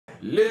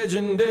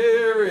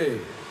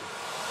Legendary.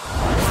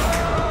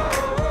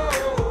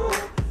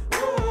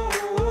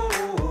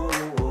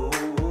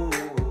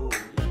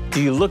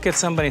 Do you look at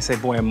somebody and say,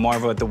 boy, I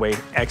marvel at the way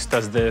X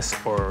does this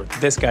or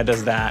this guy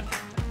does that?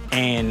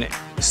 And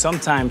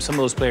sometimes some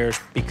of those players,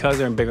 because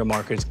they're in bigger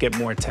markets, get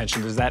more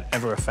attention. Does that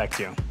ever affect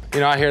you?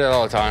 You know, I hear that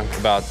all the time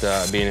about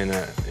being in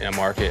a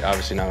market,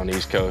 obviously not on the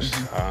East Coast.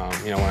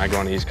 You know, when I go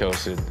on the East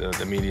Coast,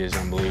 the media is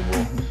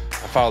unbelievable.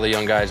 I follow the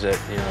young guys that,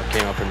 you know,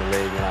 came up in the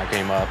league when I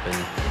came up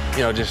and,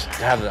 you know, just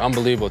have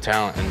unbelievable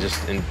talent and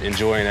just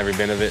enjoying every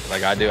bit of it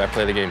like I do. I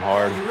play the game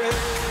hard.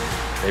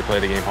 They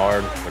play the game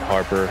hard with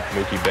Harper,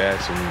 Mookie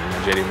Betts, and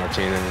JD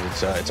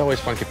Martinez. It's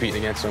always fun competing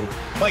against them.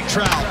 Mike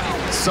Trout,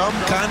 some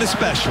kind of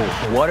special.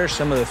 What are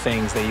some of the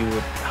things that you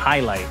would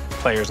highlight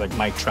players like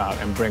Mike Trout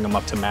and bring them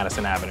up to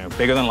Madison Avenue?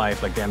 Bigger than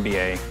life, like the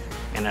NBA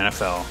and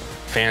NFL.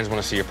 Fans want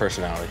to see your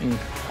personality.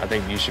 I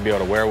think you should be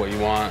able to wear what you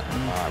want,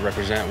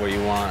 represent what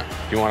you want.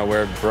 If you want to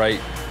wear bright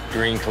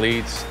green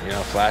cleats, you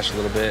know, flash a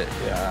little bit,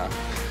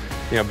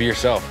 you know, be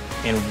yourself.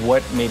 And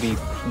what maybe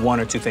one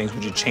or two things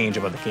would you change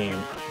about the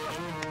game?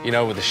 You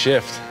know, with the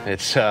shift,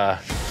 it's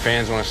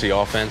fans want to see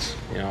offense.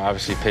 You know,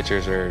 obviously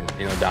pitchers are,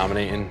 you know,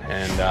 dominating,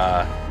 and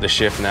the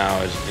shift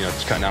now is, you know,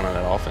 it's cutting down on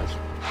that offense.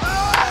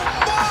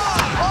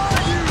 Are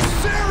you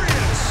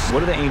serious? What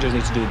do the Angels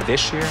need to do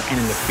this year and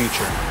in the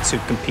future to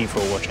compete for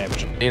a World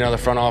Championship? You know, the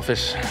front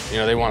office, you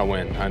know, they want to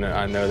win.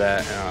 I know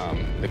that.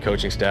 The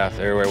coaching staff,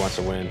 everybody wants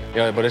to win. You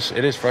know, but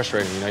it is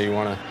frustrating. You know, you're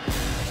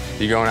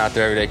going out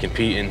there every day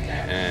competing,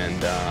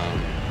 and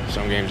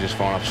some games just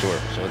falling off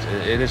short. So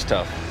it is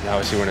tough.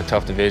 Obviously, we're in a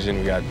tough division.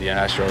 We got the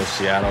Astros,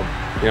 Seattle.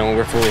 You know, when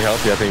we're fully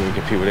healthy, I think we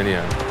can compete with any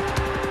of them.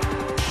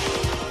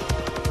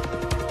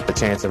 A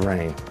chance of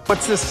rain.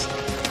 What's this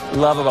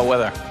love about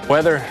weather?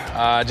 Weather,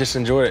 just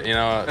enjoy it. You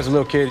know, as a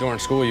little kid during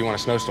school, you want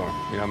a snowstorm.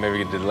 You know,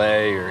 maybe a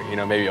delay or, you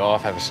know, maybe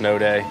off, have a snow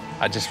day.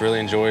 I just really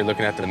enjoy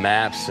looking at the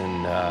maps,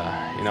 and,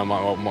 you know,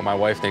 my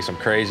wife thinks I'm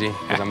crazy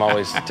because I'm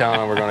always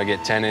telling her we're going to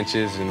get 10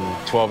 inches and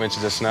 12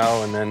 inches of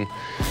snow, and then,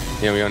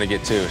 you know, we only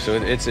get 2. So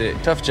it's a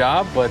tough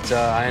job, but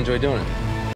I enjoy doing it.